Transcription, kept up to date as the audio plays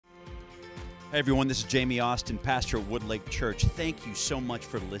Hey everyone, this is Jamie Austin, pastor at Woodlake Church. Thank you so much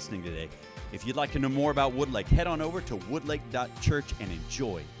for listening today. If you'd like to know more about Woodlake, head on over to woodlake.church and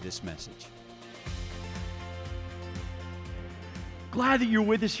enjoy this message. Glad that you're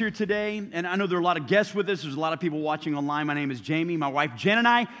with us here today, and I know there are a lot of guests with us. There's a lot of people watching online. My name is Jamie. My wife Jen and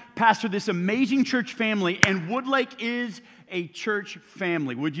I pastor this amazing church family, and Woodlake is a church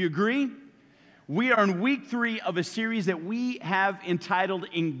family. Would you agree? We are in week 3 of a series that we have entitled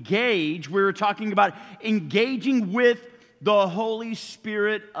Engage. We're talking about engaging with the Holy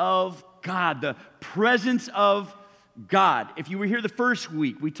Spirit of God, the presence of God. If you were here the first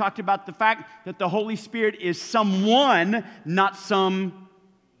week, we talked about the fact that the Holy Spirit is someone, not some.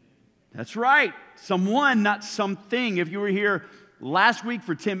 That's right, someone, not something. If you were here last week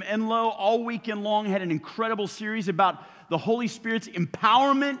for Tim Enlow, all weekend long, had an incredible series about the Holy Spirit's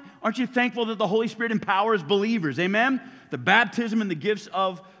empowerment. Aren't you thankful that the Holy Spirit empowers believers? Amen? The baptism and the gifts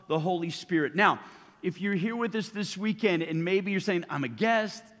of the Holy Spirit. Now, if you're here with us this weekend and maybe you're saying, I'm a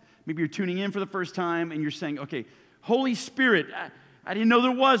guest, maybe you're tuning in for the first time and you're saying, okay, Holy Spirit, I didn't know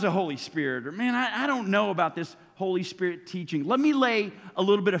there was a Holy Spirit. Or man, I don't know about this Holy Spirit teaching. Let me lay a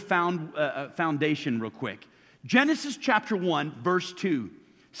little bit of foundation real quick. Genesis chapter 1, verse 2.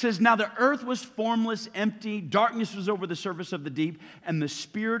 Says, now the earth was formless, empty, darkness was over the surface of the deep, and the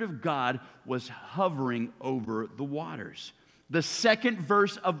Spirit of God was hovering over the waters. The second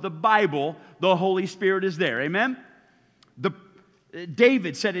verse of the Bible, the Holy Spirit is there. Amen?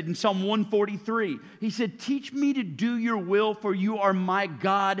 David said it in Psalm 143. He said, teach me to do your will, for you are my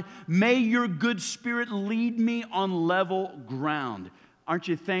God. May your good Spirit lead me on level ground. Aren't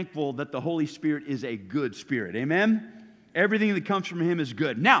you thankful that the Holy Spirit is a good Spirit? Amen? Everything that comes from him is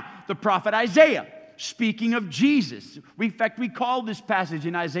good. Now, the prophet Isaiah, speaking of Jesus. In fact, we call this passage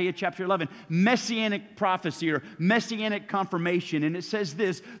in Isaiah chapter 11 messianic prophecy or messianic confirmation. And it says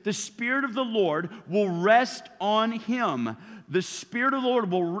this, the Spirit of the Lord will rest on him. The Spirit of the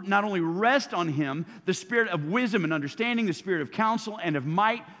Lord will not only rest on him, the Spirit of wisdom and understanding, the Spirit of counsel and of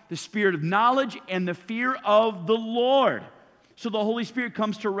might, the Spirit of knowledge and the fear of the Lord. So the Holy Spirit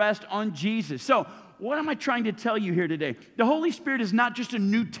comes to rest on Jesus. So, what am I trying to tell you here today? The Holy Spirit is not just a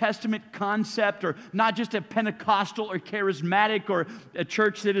New Testament concept or not just a Pentecostal or charismatic or a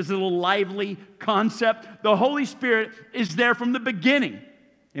church that is a little lively concept. The Holy Spirit is there from the beginning.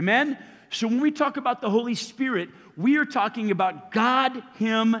 Amen? So when we talk about the Holy Spirit, we are talking about God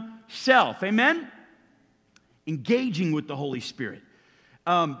himself. Amen? Engaging with the Holy Spirit.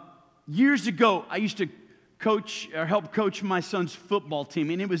 Years ago, I used to help coach my son's football team.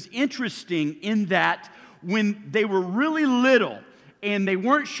 And it was interesting in that when they were really little and they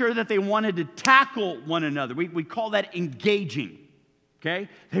weren't sure that they wanted to tackle one another, we call that engaging, okay?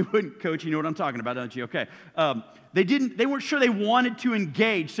 They wouldn't, coach, you know what I'm talking about, don't you? Okay. They weren't sure they wanted to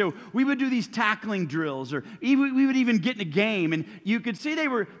engage. So we would do these tackling drills or we would even get in a game and you could see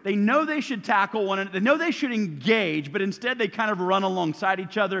they know they should tackle one another. They know they should engage, but instead they kind of run alongside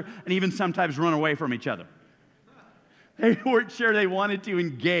each other and even sometimes run away from each other. They weren't sure they wanted to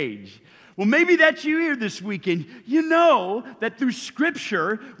engage. Well, maybe that's you here this weekend. You know that through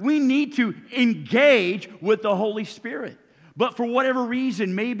Scripture, we need to engage with the Holy Spirit. But for whatever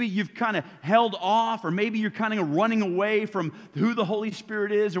reason, maybe you've kind of held off, or maybe you're kind of running away from who the Holy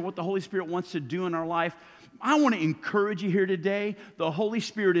Spirit is or what the Holy Spirit wants to do in our life. I want to encourage you here today. The Holy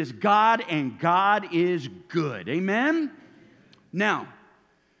Spirit is God, and God is good. Amen? Now,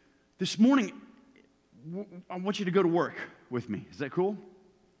 this morning, I want you to go to work with me. Is that cool?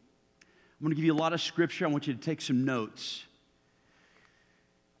 I'm going to give you a lot of scripture. I want you to take some notes.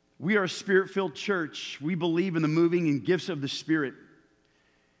 We are a Spirit-filled church. We believe in the moving and gifts of the Spirit.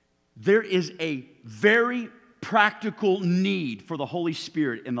 There is a very practical need for the Holy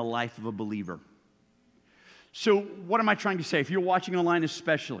Spirit in the life of a believer. So what am I trying to say? If you're watching online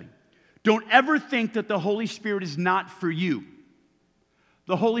especially, don't ever think that the Holy Spirit is not for you.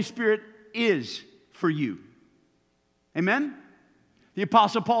 The Holy Spirit is for you. Amen? The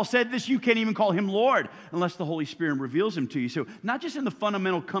Apostle Paul said this, you can't even call him Lord unless the Holy Spirit reveals him to you. So not just in the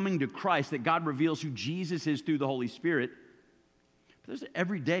fundamental coming to Christ that God reveals who Jesus is through the Holy Spirit, but there's an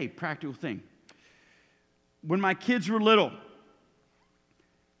everyday practical thing. When my kids were little,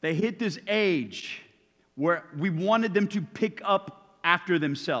 they hit this age where we wanted them to pick up after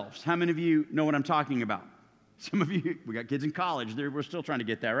themselves. How many of you know what I'm talking about? Some of you, we got kids in college, we're still trying to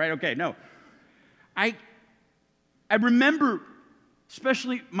get that, right? Okay, no. I remember,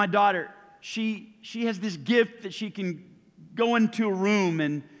 especially my daughter, she has this gift that she can go into a room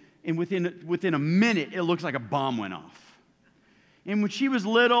and within a minute, it looks like a bomb went off. And when she was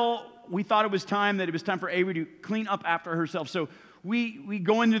little, we thought it was time for Avery to clean up after herself. So we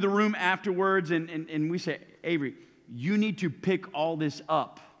go into the room afterwards and we say, Avery, you need to pick all this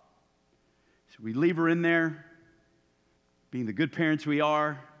up. So we leave her in there, being the good parents we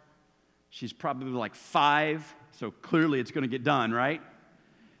are. She's probably like 5, so clearly it's going to get done, right?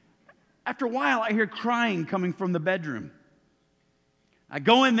 After a while, I hear crying coming from the bedroom. I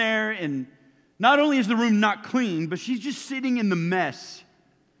go in there, and not only is the room not clean, but she's just sitting in the mess.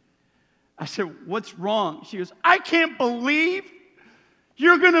 I said, what's wrong? She goes, I can't believe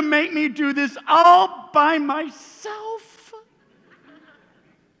you're going to make me do this all by myself.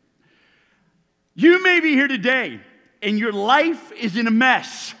 You may be here today, and your life is in a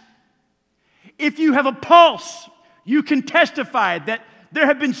mess. If you have a pulse, you can testify that there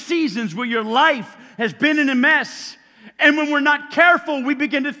have been seasons where your life has been in a mess. And when we're not careful, we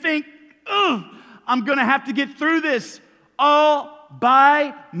begin to think, I'm going to have to get through this all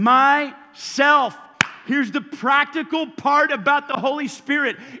by myself. Here's the practical part about the Holy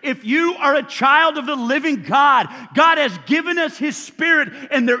Spirit. If you are a child of the living God, God has given us His Spirit,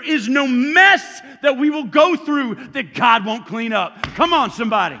 and there is no mess that we will go through that God won't clean up. Come on,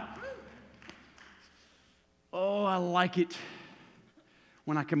 somebody. Oh, I like it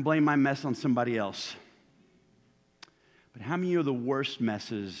when I can blame my mess on somebody else. But how many of the worst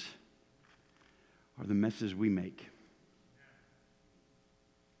messes are the messes we make?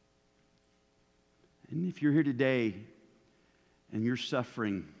 And if you're here today and you're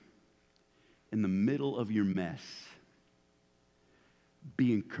suffering in the middle of your mess,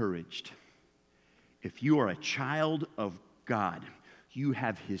 be encouraged. If you are a child of God, you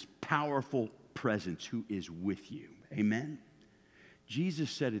have His powerful presence who is with you. Amen?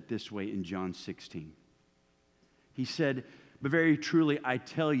 Jesus said it this way in John 16. He said, but very truly I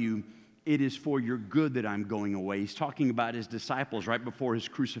tell you, it is for your good that I'm going away. He's talking about His disciples right before His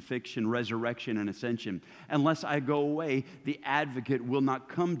crucifixion, resurrection, and ascension. Unless I go away, the advocate will not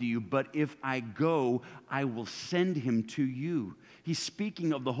come to you, but if I go, I will send him to you. He's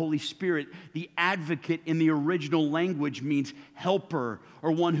speaking of the Holy Spirit. The advocate in the original language means helper,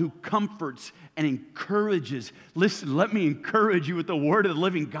 or one who comforts and encourages. Listen, let me encourage you with the word of the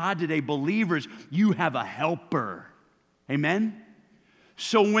living God today. Believers, you have a helper. Amen?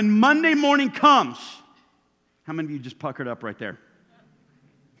 So when Monday morning comes, how many of you just puckered up right there?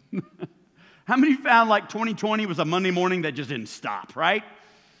 How many found like 2020 was a Monday morning that just didn't stop, right?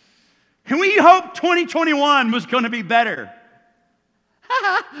 And we hoped 2021 was going to be better.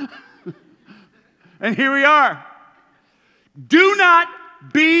 And here we are. Do not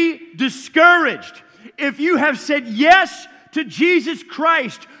be discouraged. If you have said yes to Jesus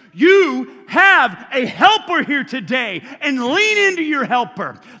Christ, you have a helper here today, and lean into your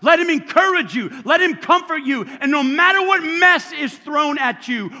helper. Let him encourage you. Let him comfort you. And no matter what mess is thrown at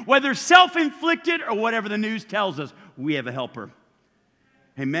you, whether self-inflicted or whatever the news tells us, we have a helper.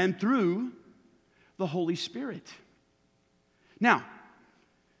 Amen. Through the Holy Spirit. Now,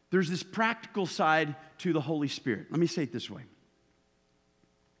 there's this practical side to the Holy Spirit. Let me say it this way.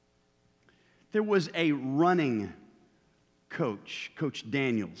 There was a running coach, Coach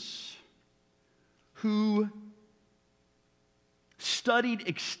Daniels, who studied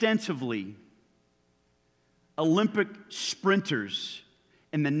extensively Olympic sprinters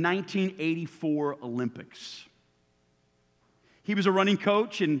in the 1984 Olympics. He was a running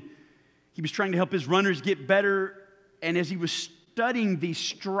coach, and he was trying to help his runners get better. And as he was studying the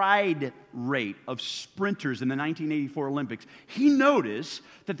stride rate of sprinters in the 1984 Olympics, he noticed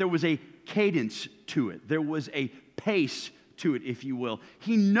that there was a cadence to it. There was a pace to it, if you will.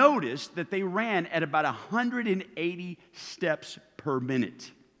 He noticed that they ran at about 180 steps per minute.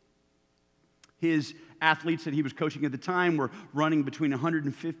 His athletes that he was coaching at the time were running between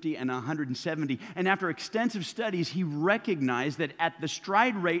 150 and 170. And after extensive studies, he recognized that at the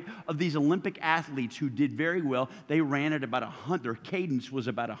stride rate of these Olympic athletes who did very well, they ran at about 100, their cadence was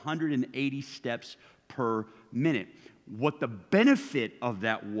about 180 steps per minute. What the benefit of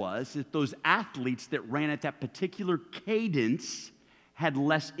that was that those athletes that ran at that particular cadence had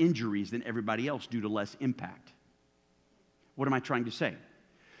less injuries than everybody else due to less impact. What am I trying to say?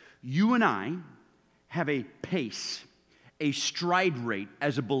 You and I have a pace, a stride rate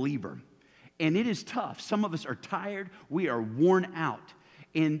as a believer, and it is tough. Some of us are tired. We are worn out.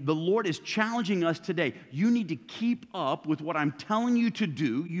 And the Lord is challenging us today. You need to keep up with what I'm telling you to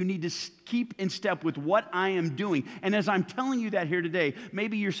do. You need to keep in step with what I am doing. And as I'm telling you that here today,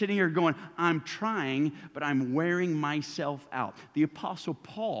 maybe you're sitting here going, I'm trying, but I'm wearing myself out. The Apostle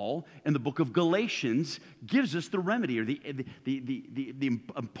Paul in the book of Galatians gives us the remedy, or the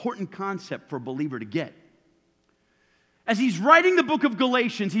important concept for a believer to get. As he's writing the book of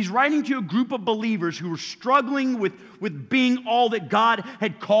Galatians, he's writing to a group of believers who were struggling with being all that God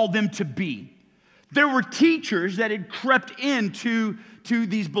had called them to be. There were teachers that had crept into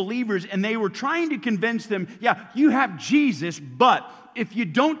these believers, and they were trying to convince them, yeah, you have Jesus, but if you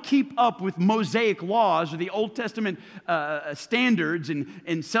don't keep up with Mosaic laws or the Old Testament standards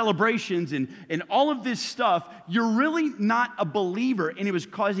and celebrations and all of this stuff, you're really not a believer. And it was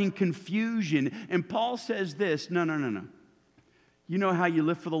causing confusion. And Paul says this, no. You know how you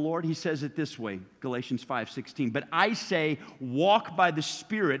live for the Lord? He says it this way, Galatians 5:16. But I say, walk by the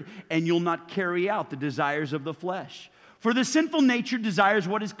Spirit, and you'll not carry out the desires of the flesh. For the sinful nature desires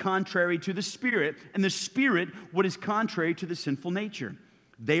what is contrary to the Spirit, and the Spirit what is contrary to the sinful nature.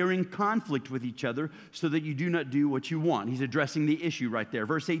 They are in conflict with each other so that you do not do what you want. He's addressing the issue right there.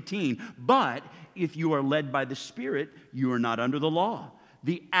 Verse 18, but if you are led by the Spirit, you are not under the law.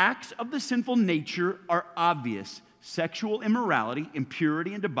 The acts of the sinful nature are obvious: sexual immorality,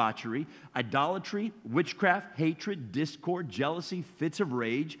 impurity and debauchery, idolatry, witchcraft, hatred, discord, jealousy, fits of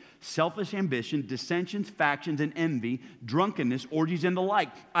rage, selfish ambition, dissensions, factions, and envy, drunkenness, orgies, and the like.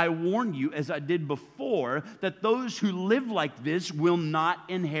 I warn you, as I did before, that those who live like this will not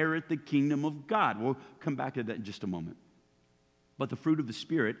inherit the kingdom of God. We'll come back to that in just a moment. But the fruit of the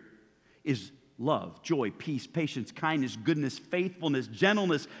Spirit is love, joy, peace, patience, kindness, goodness, faithfulness,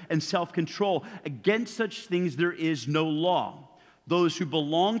 gentleness, and self-control. Against such things there is no law. Those who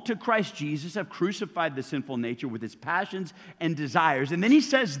belong to Christ Jesus have crucified the sinful nature with its passions and desires. And then he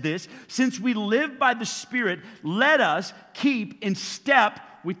says this, since we live by the Spirit, let us keep in step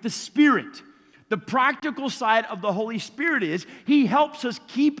with the Spirit. The practical side of the Holy Spirit is he helps us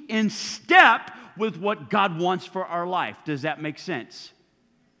keep in step with what God wants for our life. Does that make sense?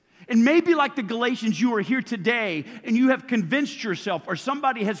 And maybe like the Galatians, you are here today and you have convinced yourself, or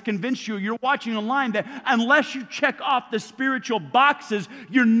somebody has convinced you, you're watching online, that unless you check off the spiritual boxes,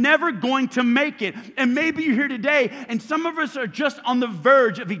 you're never going to make it. And maybe you're here today and some of us are just on the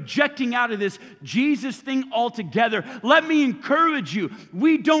verge of ejecting out of this Jesus thing altogether. Let me encourage you.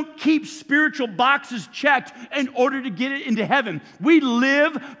 We don't keep spiritual boxes checked in order to get it into heaven. We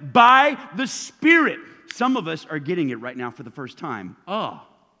live by the Spirit. Some of us are getting it right now for the first time. Oh.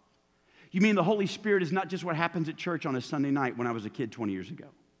 You mean the Holy Spirit is not just what happens at church on a Sunday night when I was a kid 20 years ago?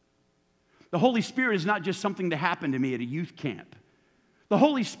 The Holy Spirit is not just something that happened to me at a youth camp. The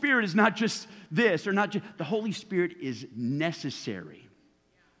Holy Spirit is not just this or not just... The Holy Spirit is necessary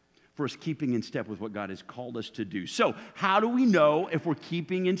for us keeping in step with what God has called us to do. So, how do we know if we're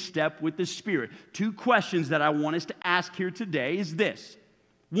keeping in step with the Spirit? 2 questions that I want us to ask here today is this.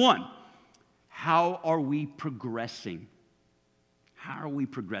 1, how are we progressing? How are we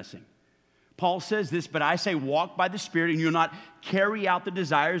progressing? Paul says this, but I say walk by the Spirit and you'll not carry out the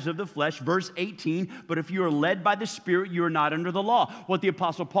desires of the flesh. Verse 18, but if you are led by the Spirit, you are not under the law. What the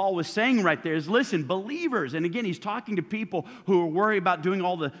Apostle Paul was saying right there is, listen, believers, and again, he's talking to people who are worried about doing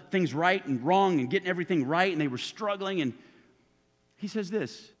all the things right and wrong and getting everything right, and they were struggling, and he says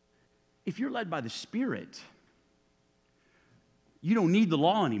this, if you're led by the Spirit, you don't need the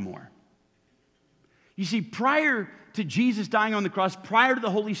law anymore. You see, prior to Jesus dying on the cross, prior to the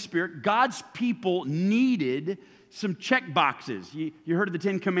Holy Spirit, God's people needed some check boxes. You heard of the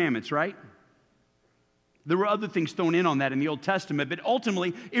 10 Commandments, right? There were other things thrown in on that in the Old Testament, but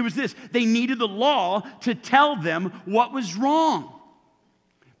ultimately it was this. They needed the law to tell them what was wrong.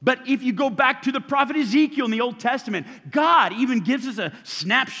 But if you go back to the prophet Ezekiel in the Old Testament, God even gives us a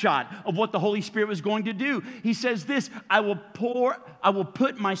snapshot of what the Holy Spirit was going to do. He says this, I will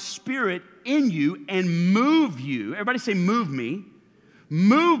put my Spirit in you and move you. Everybody say, move me.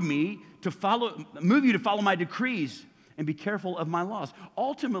 Move you to follow my decrees and be careful of my laws.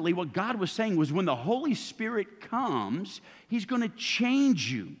 Ultimately, what God was saying was when the Holy Spirit comes, He's going to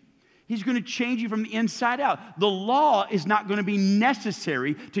change you. He's going to change you from the inside out. The law is not going to be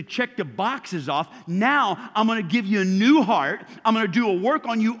necessary to check the boxes off. Now, I'm going to give you a new heart. I'm going to do a work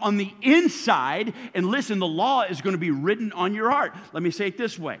on you on the inside. And listen, the law is going to be written on your heart. Let me say it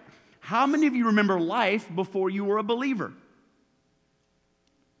this way. How many of you remember life before you were a believer?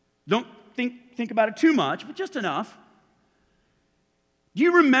 Don't think about it too much, but just enough. Do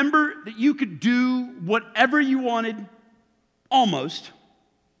you remember that you could do whatever you wanted, almost,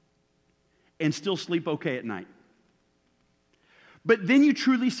 and still sleep okay at night? But then you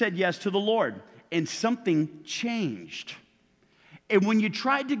truly said yes to the Lord, and something changed. And when you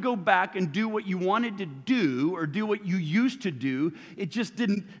tried to go back and do what you wanted to do or do what you used to do, it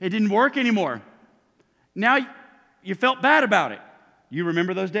didn't work anymore. Now you felt bad about it. You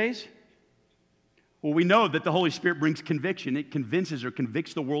remember those days? Well, we know that the Holy Spirit brings conviction. It convinces or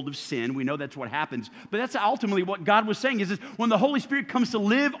convicts the world of sin. We know that's what happens. But that's ultimately what God was saying is when the Holy Spirit comes to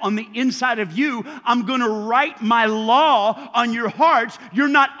live on the inside of you, I'm going to write my law on your hearts. You're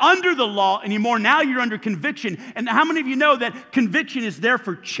not under the law anymore. Now you're under conviction. And how many of you know that conviction is there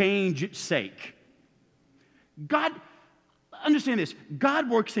for change's sake? God, understand this. God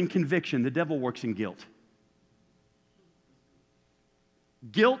works in conviction. The devil works in guilt.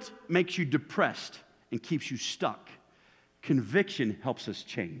 Guilt makes you depressed and keeps you stuck. Conviction helps us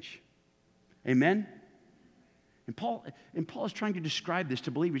change. Amen? And Paul is trying to describe this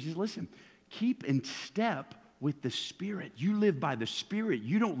to believers. He says, listen, keep in step with the Spirit. You live by the Spirit.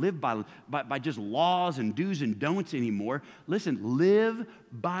 You don't live by just laws and do's and don'ts anymore. Listen, live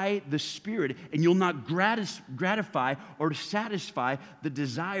by the Spirit, and you'll not gratify or satisfy the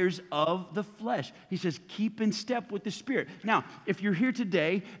desires of the flesh. He says, keep in step with the Spirit. Now, if you're here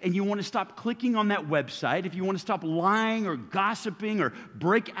today and you want to stop clicking on that website, if you want to stop lying or gossiping or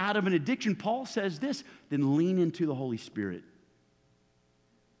break out of an addiction, Paul says this, then lean into the Holy Spirit.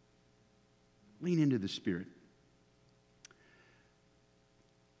 Lean into the Spirit.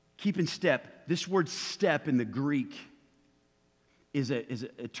 Keep in step. This word step in the Greek is a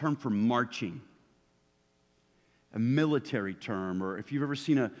term for marching, a military term, or if you've ever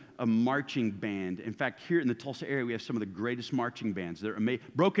seen a marching band. In fact, here in the Tulsa area, we have some of the greatest marching bands. They're amazing.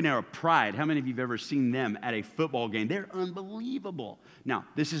 Broken Arrow Pride, how many of you have ever seen them at a football game? They're unbelievable. Now,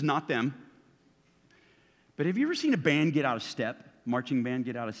 this is not them, but have you ever seen a band get out of step, marching band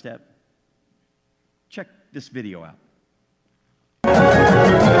get out of step? Check this video out.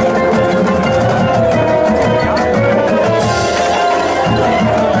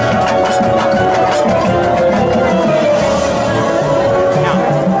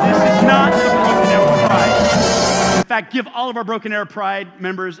 In fact, give all of our Broken Arrow Pride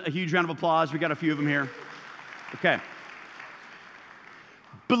members a huge round of applause. We got a few of them here. Okay.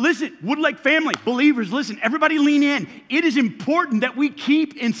 But listen, Woodlake family, believers, listen, everybody lean in. It is important that we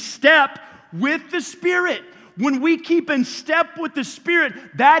keep in step with the Spirit. When we keep in step with the Spirit,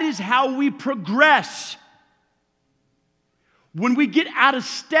 that is how we progress. When we get out of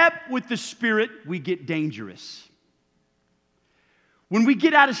step with the Spirit, we get dangerous. When we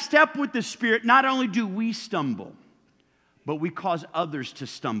get out of step with the Spirit, not only do we stumble, but we cause others to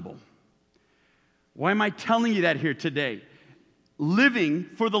stumble. Why am I telling you that here today? Living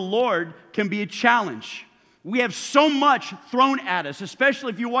for the Lord can be a challenge. We have so much thrown at us,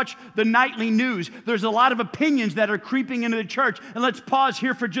 especially if you watch the nightly news. There's a lot of opinions that are creeping into the church. And let's pause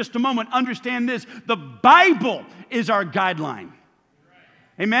here for just a moment. Understand this. The Bible is our guideline.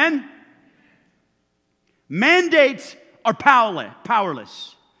 Amen? Mandates are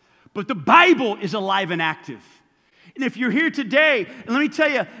powerless. But the Bible is alive and active. And if you're here today, and let me tell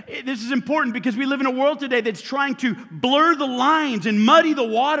you, this is important because we live in a world today that's trying to blur the lines and muddy the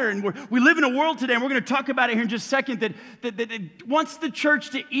water. And we live in a world today, and we're going to talk about it here in just a second, that wants the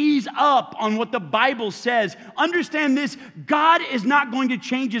church to ease up on what the Bible says. Understand this, God is not going to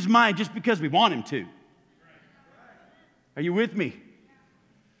change his mind just because we want him to. Are you with me?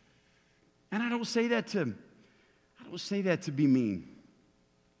 And I don't say that to be mean.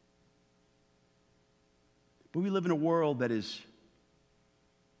 But we live in a world that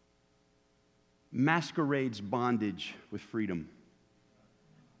masquerades bondage with freedom.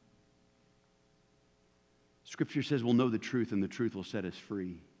 Scripture says we'll know the truth and the truth will set us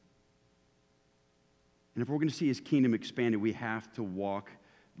free. And if we're going to see his kingdom expanded, we have to walk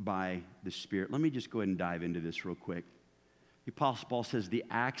by the Spirit. Let me just go ahead and dive into this real quick. The Apostle Paul says the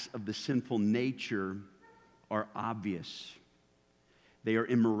acts of the sinful nature are obvious. They are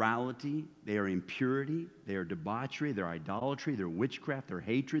immorality, they are impurity, they are debauchery, they're idolatry, they're witchcraft, they're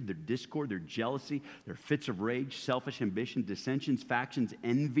hatred, they're discord, they're jealousy, they're fits of rage, selfish ambition, dissensions, factions,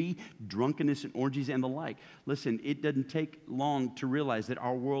 envy, drunkenness, and orgies, and the like. Listen, it doesn't take long to realize that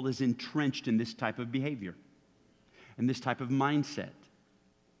our world is entrenched in this type of behavior and this type of mindset.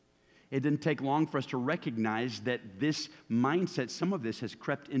 It didn't take long for us to recognize that this mindset, some of this has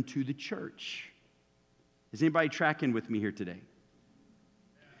crept into the church. Is anybody tracking with me here today?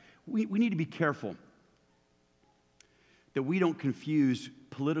 We need to be careful that we don't confuse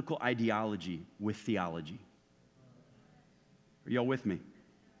political ideology with theology. Are y'all with me?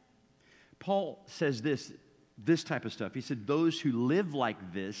 Paul says this type of stuff. He said, those who live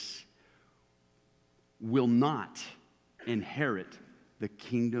like this will not inherit the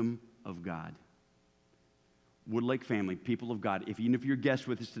kingdom of God. Woodlake family, people of God, even if you're a guest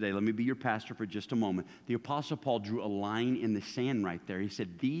with us today, let me be your pastor for just a moment. The Apostle Paul drew a line in the sand right there. He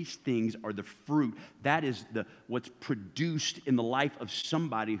said, these things are the fruit. That is what's produced in the life of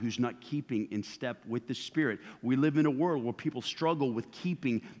somebody who's not keeping in step with the Spirit. We live in a world where people struggle with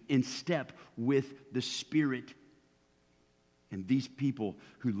keeping in step with the Spirit. And these people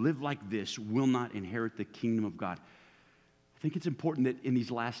who live like this will not inherit the kingdom of God. I think it's important that in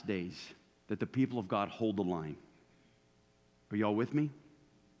these last days, that the people of God hold the line. Are y'all with me?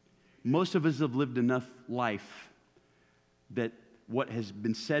 Most of us have lived enough life that what has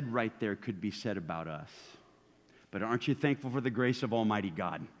been said right there could be said about us. But aren't you thankful for the grace of Almighty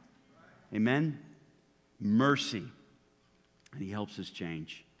God? Amen? Mercy. And He helps us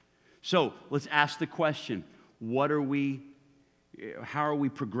change. So let's ask the question, how are we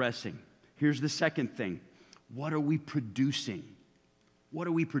progressing? Here's the second thing. What are we producing? What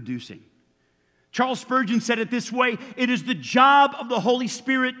are we producing? Charles Spurgeon said it this way, it is the job of the Holy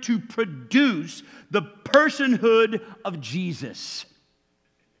Spirit to produce the personhood of Jesus.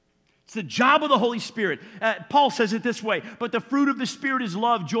 It's the job of the Holy Spirit. Paul says it this way, but the fruit of the Spirit is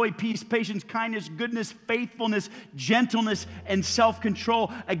love, joy, peace, patience, kindness, goodness, faithfulness, gentleness, and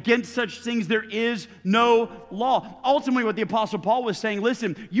self-control. Against such things there is no law. Ultimately, what the Apostle Paul was saying,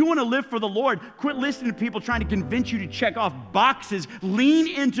 listen, you want to live for the Lord, quit listening to people trying to convince you to check off boxes.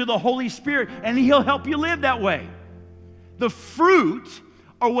 Lean into the Holy Spirit, and He'll help you live that way. The fruit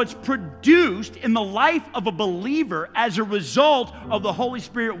are what's produced in the life of a believer as a result of the Holy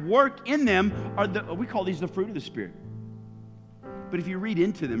Spirit work in them. We call these the fruit of the Spirit. But if you read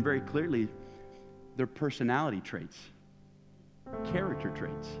into them very clearly, they're personality traits, character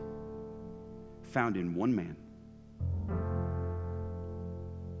traits found in one man,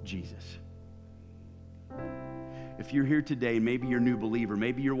 Jesus. If you're here today, maybe you're a new believer,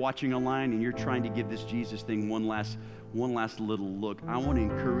 maybe you're watching online and you're trying to give this Jesus thing one last little look, I want to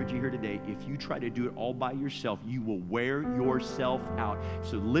encourage you here today, if you try to do it all by yourself, you will wear yourself out.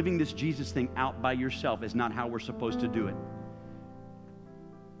 So living this Jesus thing out by yourself is not how we're supposed to do it.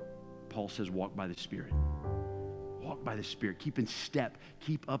 Paul says, walk by the Spirit. Walk by the Spirit. Keep in step.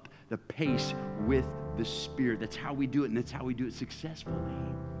 Keep up the pace with the Spirit. That's how we do it, and that's how we do it successfully.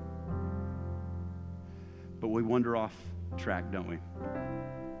 But we wander off track, don't we?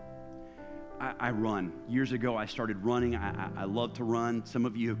 I run. Years ago, I started running. I love to run. Some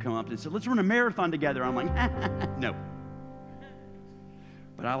of you have come up and said, let's run a marathon together. I'm like, no.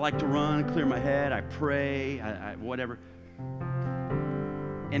 But I like to run, clear my head. I pray, whatever.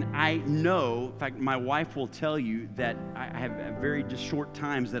 And I know, in fact, my wife will tell you that I have very just short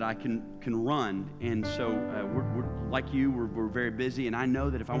times that I can run. And so we're like you, we're very busy. And I know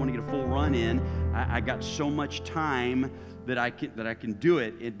that if I want to get a full run in, I got so much time that I can do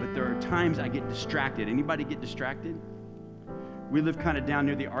it. But there are times I get distracted. Anybody get distracted? We live kind of down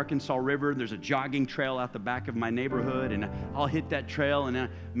near the Arkansas River. There's a jogging trail out the back of my neighborhood, and I'll hit that trail, and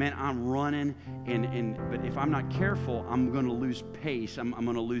man, I'm running. But if I'm not careful, I'm going to lose pace. I'm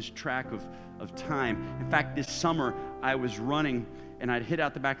going to lose track of time. In fact, this summer I was running, and I'd hit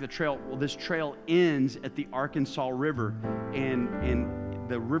out the back of the trail. Well, this trail ends at the Arkansas River, and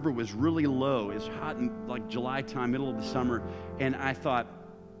the river was really low. It's hot in like July time, middle of the summer, and I thought,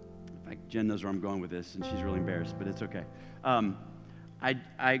 in fact, Jen knows where I'm going with this, and she's really embarrassed, but it's okay.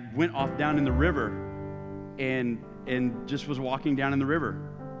 I went off down in the river and just was walking down in the river.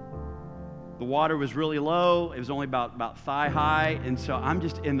 The water was really low. It was only about thigh high, and so I'm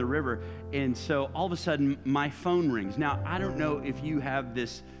just in the river. And so all of a sudden, my phone rings. Now, I don't know if you have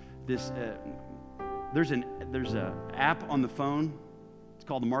this there's an app on the phone. It's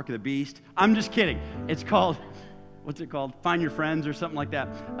called the Mark of the Beast. I'm just kidding. It's called, what's it called? Find Your Friends or something like that.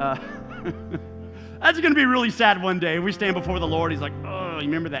 That's going to be really sad one day. We stand before the Lord. He's like, oh, you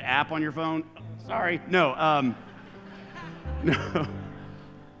remember that app on your phone? Sorry. No. No.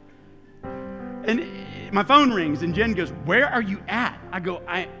 And my phone rings, and Jen goes, where are you at? I go,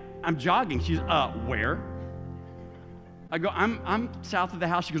 I'm jogging. She's, where? I go, I'm south of the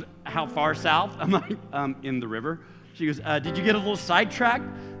house. She goes, how far south? I'm like, in the river. She goes, did you get a little sidetracked?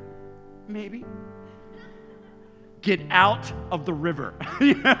 Maybe. Get out of the river.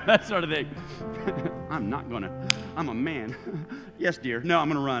 That sort of thing. I'm a man. Yes, dear. No, I'm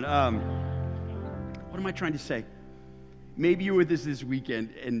going to run. What am I trying to say? Maybe you're with us this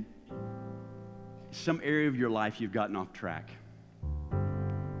weekend, and some area of your life you've gotten off track.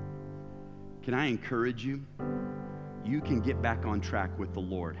 Can I encourage you? You can get back on track with the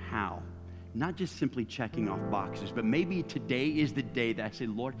Lord. How? Not just simply checking off boxes, but maybe today is the day that I say,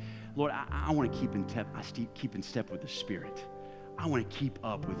 Lord, I want to keep in step with the Spirit. I want to keep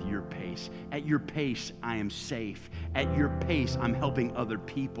up with your pace. At your pace, I am safe. At your pace, I'm helping other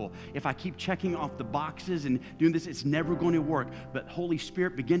people. If I keep checking off the boxes and doing this, it's never going to work. But Holy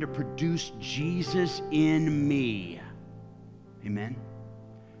Spirit, begin to produce Jesus in me. Amen.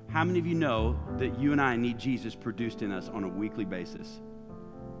 How many of you know that you and I need Jesus produced in us on a weekly basis?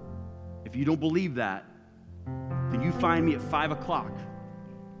 If you don't believe that, then you find me at 5 o'clock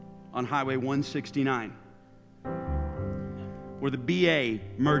on Highway 169, where the BA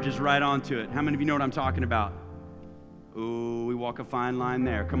merges right onto it. How many of you know what I'm talking about? Oh, we walk a fine line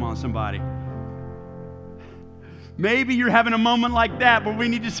there. Come on, somebody. Maybe you're having a moment like that, but we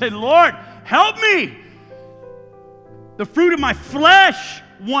need to say, Lord, help me. The fruit of my flesh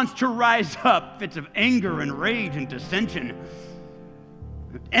wants to rise up. Fits of anger and rage and dissension.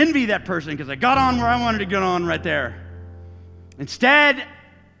 Envy that person because I got on where I wanted to get on right there. Instead,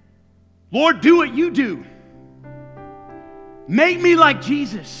 Lord, do what you do. Make me like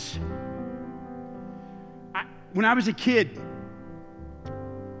Jesus. When I was a kid,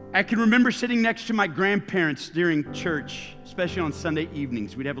 I can remember sitting next to my grandparents during church, especially on Sunday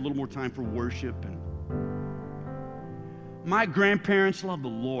evenings. We'd have a little more time for worship. And my grandparents loved the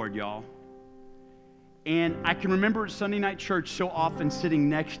Lord, y'all. And I can remember at Sunday night church so often sitting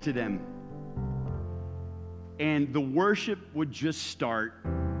next to them. And the worship would just start,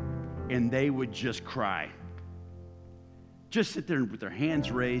 and they would just cry. Just sit there with their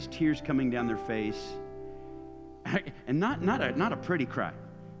hands raised, tears coming down their face. And not a pretty cry.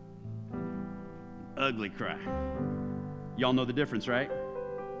 Ugly cry. Y'all know the difference, right?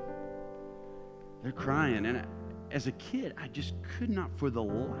 They're crying. And as a kid, I just could not for the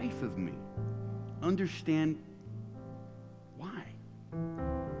life of me understand why.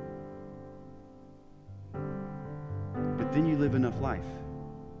 But then you live enough life.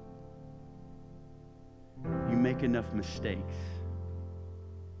 You make enough mistakes.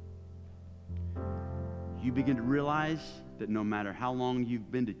 You begin to realize that no matter how long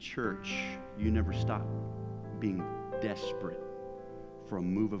you've been to church, you never stop being desperate for a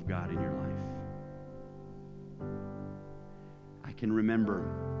move of God in your life. I can remember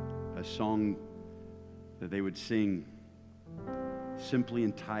a song that they would sing simply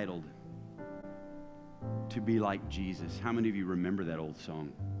entitled, To Be Like Jesus. How many of you remember that old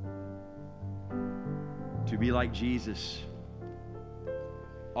song? To be like Jesus.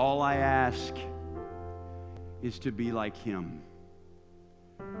 All I ask is to be like Him.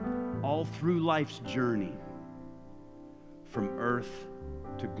 All through life's journey, from earth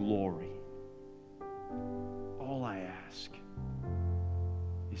to glory, all I ask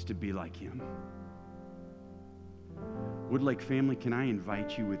is to be like Him. Woodlake family, can I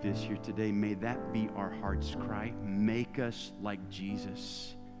invite you with this here today? May that be our heart's cry. Make us like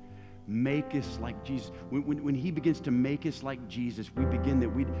Jesus. Make us like Jesus. When He begins to make us like Jesus, we begin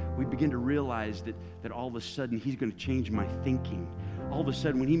to realize that all of a sudden He's going to change my thinking. All of a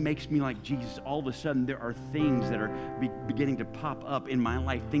sudden, when He makes me like Jesus, all of a sudden there are things that are beginning to pop up in my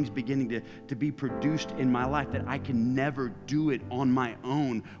life, things beginning to be produced in my life that I can never do it on my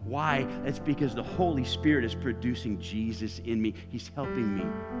own. Why? That's because the Holy Spirit is producing Jesus in me. He's helping me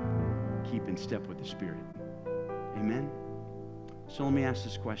keep in step with the Spirit. Amen? So let me ask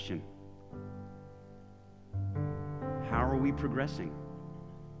this question. How are we progressing?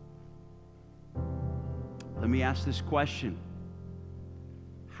 Let me ask this question.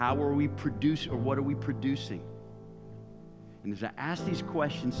 How are we producing, or what are we producing? And as I ask these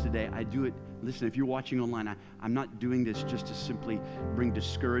questions today, I do it, listen, if you're watching online, I'm not doing this just to simply bring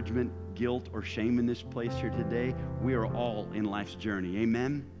discouragement, guilt, or shame in this place here today. We are all in life's journey.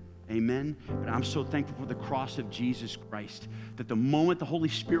 Amen? Amen. But I'm so thankful for the cross of Jesus Christ, that the moment the Holy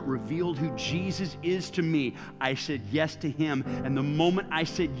Spirit revealed who Jesus is to me, I said yes to Him. And the moment I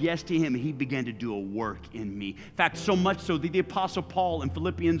said yes to Him, He began to do a work in me. In fact, so much so that the Apostle Paul in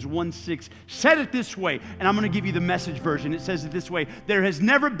Philippians 1:6 said it this way, and I'm going to give you the Message version. It says it this way: there has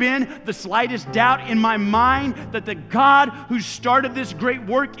never been the slightest doubt in my mind that the God who started this great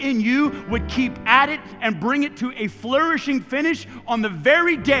work in you would keep at it and bring it to a flourishing finish on the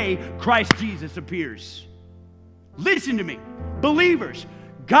very day Christ Jesus appears. Listen to me, believers.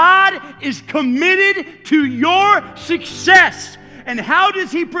 God is committed to your success. And how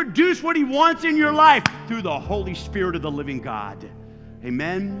does He produce what He wants in your life? Through the Holy Spirit of the living God.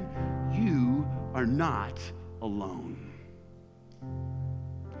 Amen? You are not alone.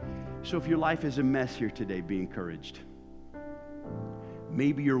 So if your life is a mess here today, be encouraged.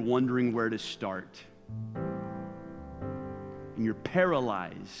 Maybe you're wondering where to start. And you're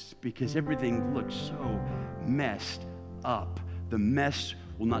paralyzed because everything looks so messed up. The mess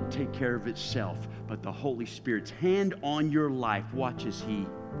will not take care of itself, but the Holy Spirit's hand on your life, watch as He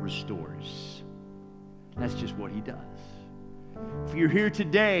restores. That's just what He does. If you're here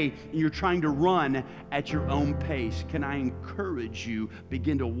today and you're trying to run at your own pace, can I encourage you,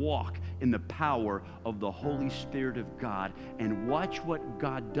 begin to walk in the power of the Holy Spirit of God and watch what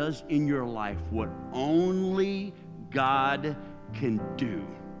God does in your life, what only God can do.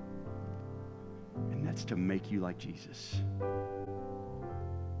 And that's to make you like Jesus.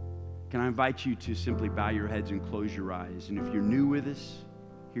 Can I invite you to simply bow your heads and close your eyes? And if you're new with us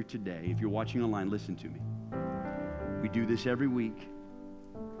here today, if you're watching online, listen to me. We do this every week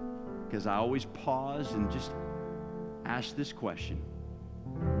because I always pause and just ask this question.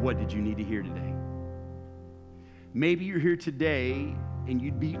 What did you need to hear today? Maybe you're here today and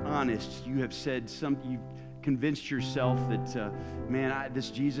you'd be honest. You have said you've convinced yourself that, this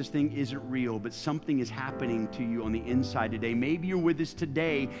Jesus thing isn't real, but something is happening to you on the inside today. Maybe you're with us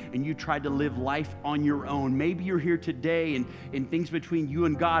today and you tried to live life on your own. Maybe you're here today and things between you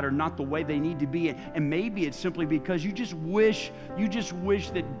and God are not the way they need to be. And maybe it's simply because you just wish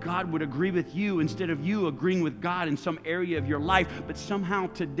that God would agree with you instead of you agreeing with God in some area of your life. But somehow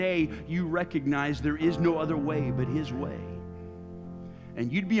today you recognize there is no other way but His way. And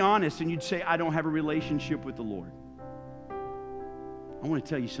you'd be honest and you'd say, I don't have a relationship with the Lord. I want to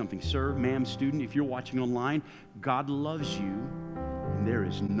tell you something, sir, ma'am, student, if you're watching online, God loves you and there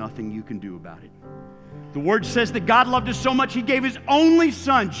is nothing you can do about it. The Word says that God loved us so much He gave His only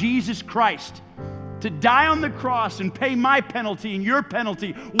Son, Jesus Christ, to die on the cross and pay my penalty and your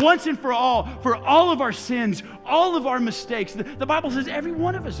penalty once and for all of our sins, all of our mistakes. The Bible says every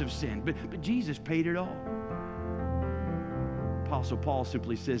one of us have sinned, but Jesus paid it all. Apostle Paul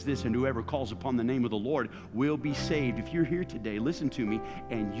simply says this, and whoever calls upon the name of the Lord will be saved. If you're here today, listen to me,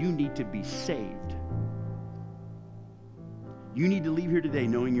 and you need to be saved. You need to leave here today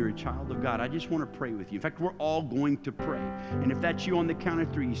knowing you're a child of God. I just want to pray with you. In fact, we're all going to pray. And if that's you on the count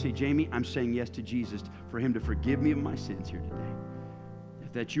of 3, you say, Jamie, I'm saying yes to Jesus for Him to forgive me of my sins here today.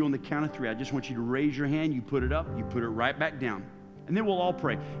 If that's you on the count of 3, I just want you to raise your hand. You put it up. You put it right back down. And then we'll all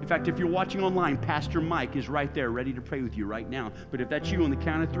pray. In fact, if you're watching online, Pastor Mike is right there ready to pray with you right now. But if that's you on the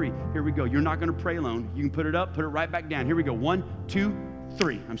count of 3, here we go. You're not going to pray alone. You can put it up, put it right back down. Here we go. 1, 2,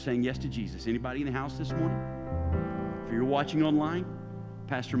 3. I'm saying yes to Jesus. Anybody in the house this morning? If you're watching online,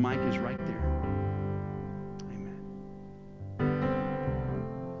 Pastor Mike is right there. Amen.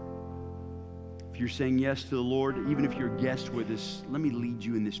 If you're saying yes to the Lord, even if you're a guest with us, let me lead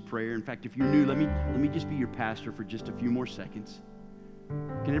you in this prayer. In fact, if you're new, let me just be your pastor for just a few more seconds.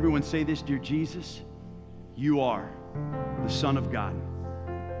 Can everyone say this? Dear Jesus, you are the Son of God.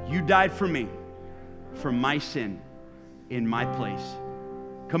 You died for me, for my sin, in my place.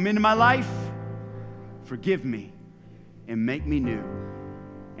 Come into my life, forgive me, and make me new.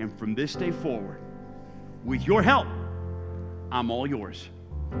 And from this day forward, with your help, I'm all yours.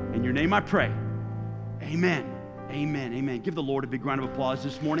 In your name I pray. Amen. Amen. Amen. Give the Lord a big round of applause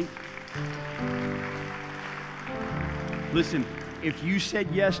this morning. Listen, if you said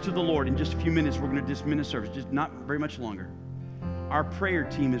yes to the Lord, in just a few minutes, we're going to dismiss the service, just not very much longer. Our prayer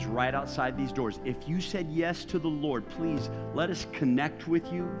team is right outside these doors. If you said yes to the Lord, please let us connect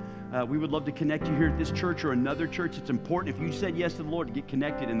with you. We would love to connect you here at this church or another church. It's important, if you said yes to the Lord, to get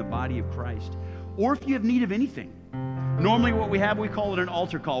connected in the body of Christ. Or if you have need of anything. Normally what we have, we call it an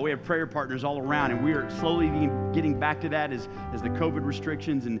altar call. We have prayer partners all around, and we are slowly getting back to that as the COVID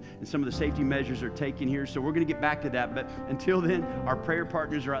restrictions and some of the safety measures are taken here. So we're going to get back to that. But until then, our prayer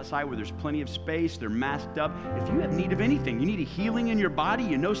partners are outside where there's plenty of space. They're masked up. If you have need of anything, you need a healing in your body,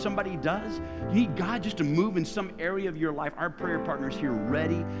 you know somebody does, you need God just to move in some area of your life, our prayer partners here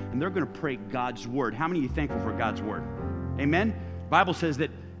ready, and they're going to pray God's word. How many of you are thankful for God's word? Amen? The Bible says that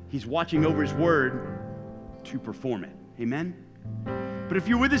He's watching over His word to perform it. Amen? But if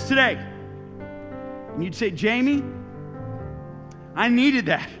you're with us today, and you'd say, Jamie, I needed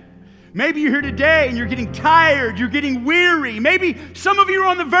that. Maybe you're here today and you're getting tired, you're getting weary. Maybe some of you are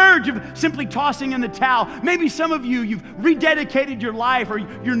on the verge of simply tossing in the towel. Maybe some of you've rededicated your life, or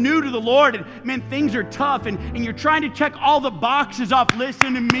you're new to the Lord, and man, things are tough, and you're trying to check all the boxes off.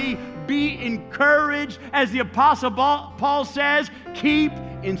 Listen to me. Be encouraged. As the Apostle Paul says, keep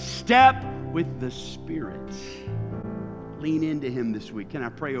in step with the Spirit. Lean into Him this week. Can I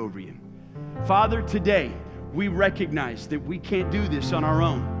pray over you? Father, today we recognize that we can't do this on our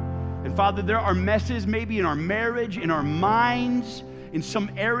own. And Father, there are messes maybe in our marriage, in our minds, in some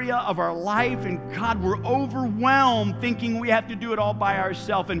area of our life, and God, we're overwhelmed thinking we have to do it all by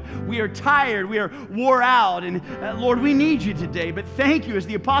ourselves, and we are tired, we are wore out, and Lord, we need you today. But thank you, as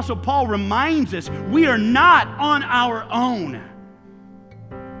the Apostle Paul reminds us, we are not on our own.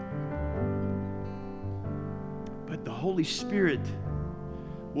 But the Holy Spirit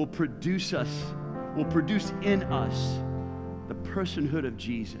will produce in us the personhood of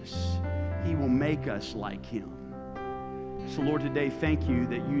Jesus. He will make us like him. So Lord, today, thank you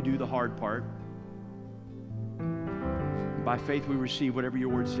that you do the hard part. By faith, we receive whatever your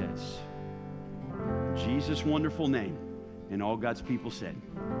word says. In Jesus' wonderful name. And all God's people said,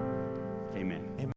 amen.